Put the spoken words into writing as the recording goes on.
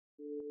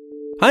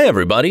Hi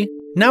everybody!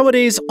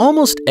 Nowadays,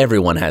 almost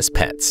everyone has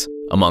pets.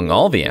 Among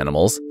all the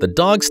animals, the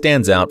dog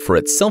stands out for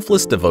its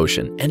selfless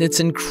devotion and its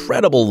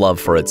incredible love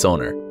for its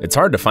owner. It's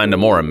hard to find a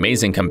more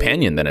amazing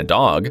companion than a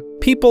dog.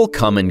 People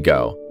come and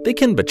go. They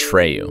can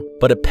betray you,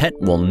 but a pet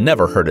will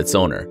never hurt its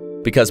owner,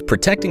 because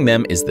protecting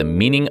them is the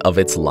meaning of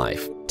its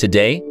life.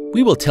 Today,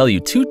 we will tell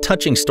you 2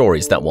 touching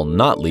stories that will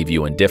not leave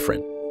you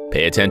indifferent.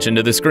 Pay attention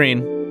to the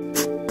screen.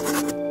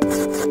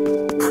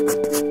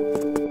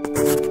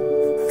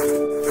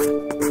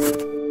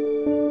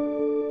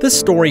 This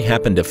story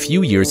happened a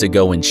few years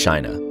ago in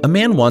China. A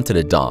man wanted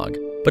a dog,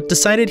 but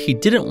decided he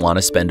didn't want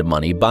to spend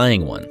money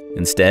buying one.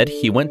 Instead,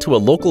 he went to a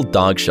local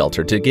dog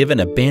shelter to give an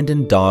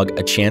abandoned dog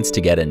a chance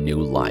to get a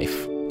new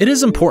life. It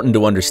is important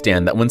to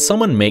understand that when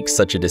someone makes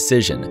such a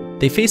decision,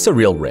 they face a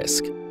real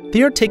risk.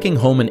 They are taking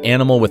home an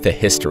animal with a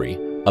history,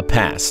 a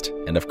past,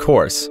 and of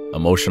course,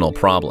 emotional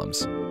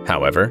problems.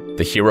 However,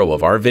 the hero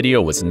of our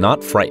video was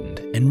not frightened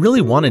and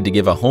really wanted to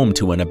give a home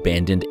to an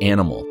abandoned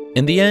animal.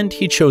 In the end,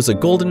 he chose a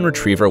golden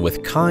retriever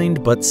with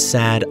kind but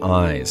sad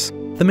eyes.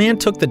 The man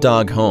took the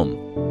dog home,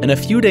 and a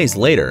few days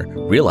later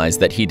realized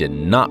that he did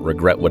not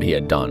regret what he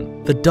had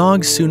done. The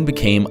dog soon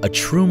became a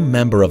true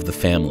member of the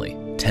family,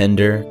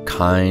 tender,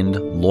 kind,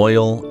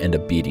 loyal, and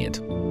obedient.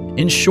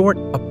 In short,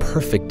 a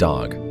perfect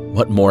dog.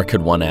 What more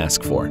could one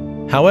ask for?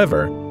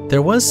 However,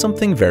 there was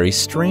something very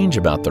strange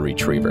about the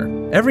retriever.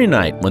 Every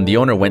night when the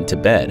owner went to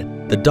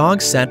bed, the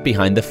dog sat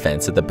behind the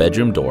fence at the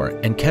bedroom door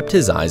and kept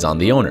his eyes on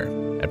the owner.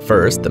 At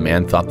first, the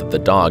man thought that the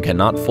dog had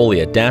not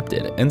fully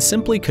adapted and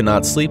simply could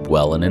not sleep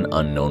well in an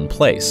unknown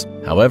place.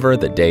 However,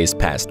 the days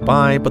passed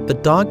by, but the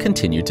dog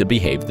continued to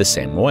behave the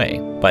same way.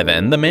 By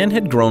then, the man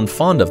had grown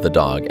fond of the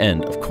dog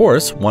and, of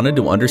course, wanted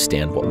to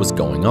understand what was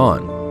going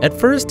on. At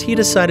first, he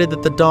decided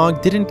that the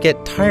dog didn't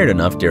get tired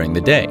enough during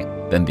the day.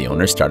 Then the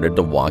owner started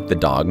to walk the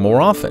dog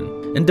more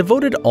often and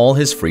devoted all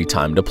his free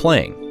time to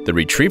playing. The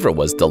retriever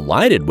was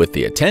delighted with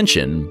the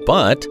attention,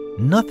 but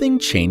nothing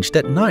changed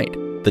at night.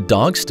 The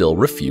dog still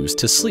refused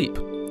to sleep.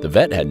 The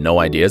vet had no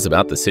ideas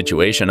about the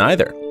situation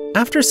either.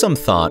 After some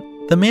thought,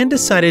 the man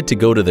decided to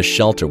go to the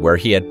shelter where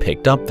he had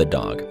picked up the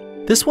dog.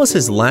 This was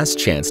his last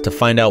chance to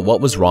find out what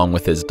was wrong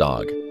with his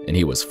dog, and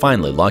he was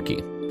finally lucky.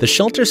 The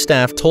shelter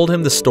staff told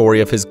him the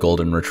story of his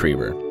golden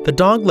retriever. The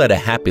dog led a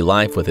happy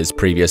life with his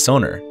previous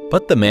owner,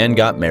 but the man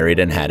got married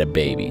and had a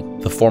baby.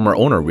 The former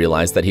owner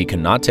realized that he could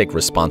not take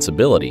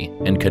responsibility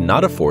and could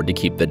not afford to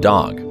keep the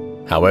dog.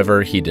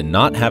 However, he did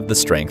not have the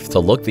strength to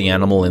look the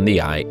animal in the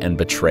eye and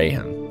betray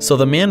him. So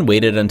the man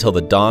waited until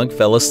the dog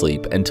fell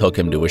asleep and took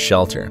him to a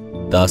shelter.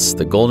 Thus,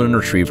 the golden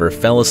retriever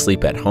fell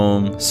asleep at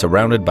home,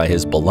 surrounded by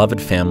his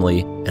beloved family,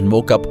 and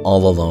woke up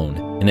all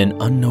alone in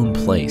an unknown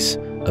place,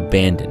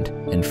 abandoned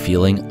and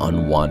feeling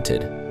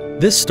unwanted.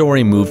 This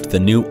story moved the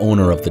new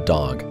owner of the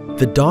dog.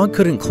 The dog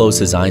couldn't close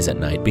his eyes at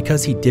night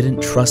because he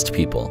didn't trust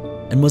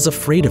people and was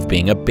afraid of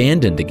being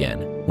abandoned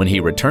again. When he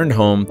returned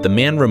home, the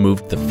man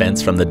removed the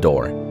fence from the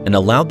door and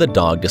allowed the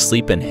dog to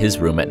sleep in his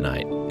room at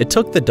night. It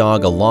took the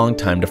dog a long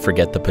time to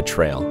forget the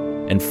betrayal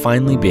and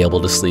finally be able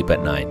to sleep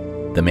at night.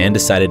 The man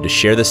decided to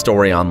share the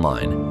story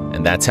online,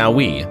 and that's how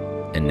we,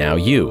 and now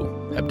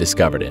you, have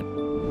discovered it.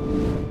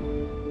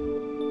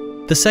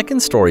 The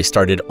second story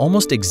started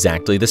almost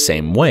exactly the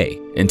same way.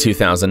 In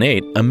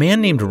 2008, a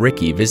man named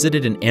Ricky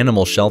visited an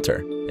animal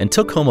shelter and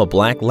took home a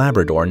black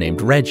Labrador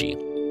named Reggie.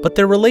 But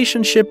their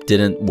relationship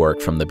didn't work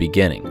from the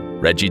beginning.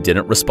 Reggie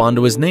didn't respond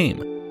to his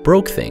name,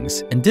 broke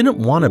things, and didn't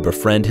want to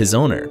befriend his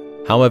owner.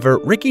 However,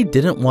 Ricky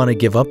didn't want to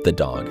give up the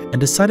dog and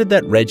decided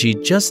that Reggie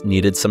just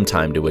needed some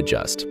time to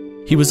adjust.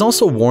 He was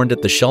also warned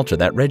at the shelter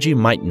that Reggie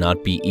might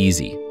not be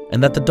easy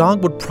and that the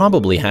dog would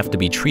probably have to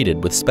be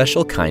treated with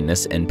special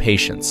kindness and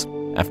patience.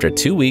 After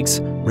 2 weeks,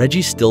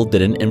 Reggie still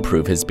didn't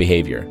improve his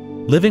behavior.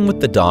 Living with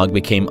the dog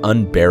became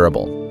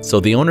unbearable, so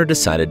the owner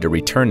decided to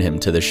return him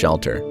to the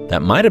shelter.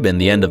 That might have been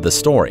the end of the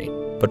story,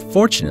 but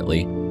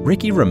fortunately,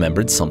 Ricky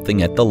remembered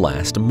something at the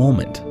last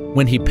moment.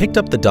 When he picked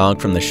up the dog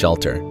from the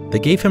shelter, they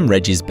gave him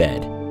Reggie's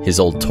bed, his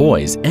old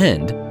toys,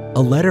 and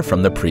a letter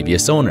from the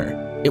previous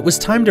owner. It was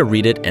time to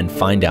read it and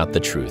find out the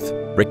truth.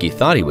 Ricky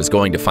thought he was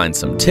going to find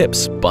some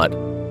tips, but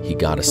he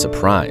got a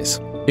surprise.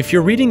 If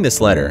you're reading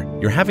this letter,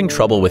 you're having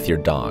trouble with your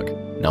dog.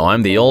 Now,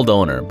 I'm the old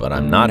owner, but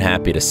I'm not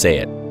happy to say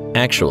it.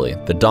 Actually,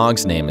 the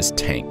dog's name is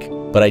Tank,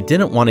 but I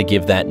didn't want to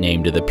give that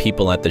name to the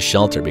people at the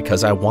shelter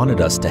because I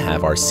wanted us to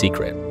have our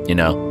secret. You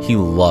know, he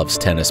loves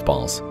tennis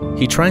balls.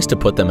 He tries to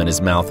put them in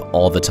his mouth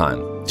all the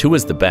time. 2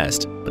 is the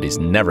best, but he's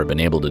never been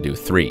able to do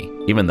 3,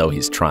 even though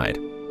he's tried.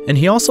 And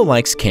he also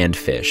likes canned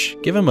fish.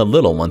 Give him a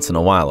little once in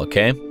a while,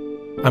 okay?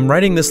 I'm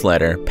writing this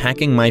letter,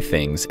 packing my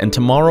things, and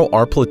tomorrow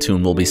our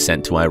platoon will be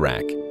sent to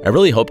Iraq. I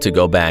really hope to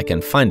go back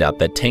and find out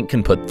that Tank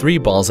can put 3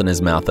 balls in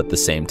his mouth at the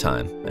same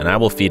time, and I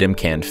will feed him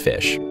canned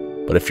fish.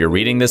 But if you're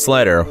reading this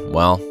letter,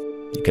 well,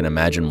 you can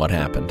imagine what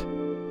happened.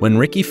 When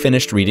Ricky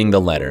finished reading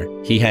the letter,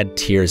 he had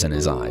tears in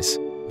his eyes.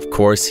 Of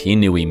course, he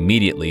knew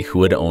immediately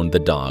who had owned the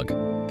dog.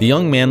 The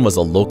young man was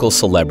a local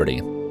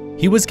celebrity.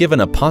 He was given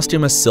a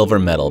posthumous silver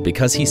medal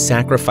because he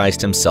sacrificed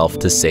himself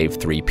to save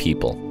 3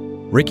 people.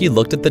 Ricky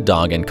looked at the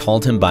dog and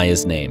called him by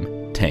his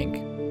name,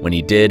 Tank. When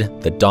he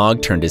did, the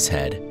dog turned his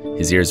head.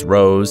 His ears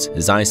rose,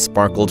 his eyes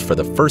sparkled for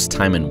the first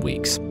time in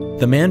weeks.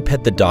 The man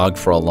pet the dog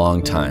for a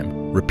long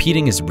time,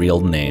 repeating his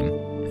real name.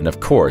 And of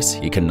course,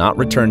 he could not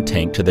return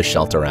Tank to the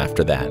shelter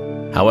after that.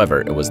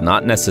 However, it was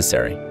not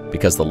necessary,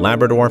 because the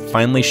Labrador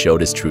finally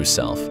showed his true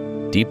self.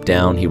 Deep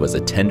down, he was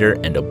a tender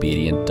and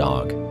obedient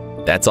dog.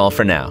 That's all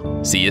for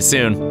now. See you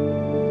soon!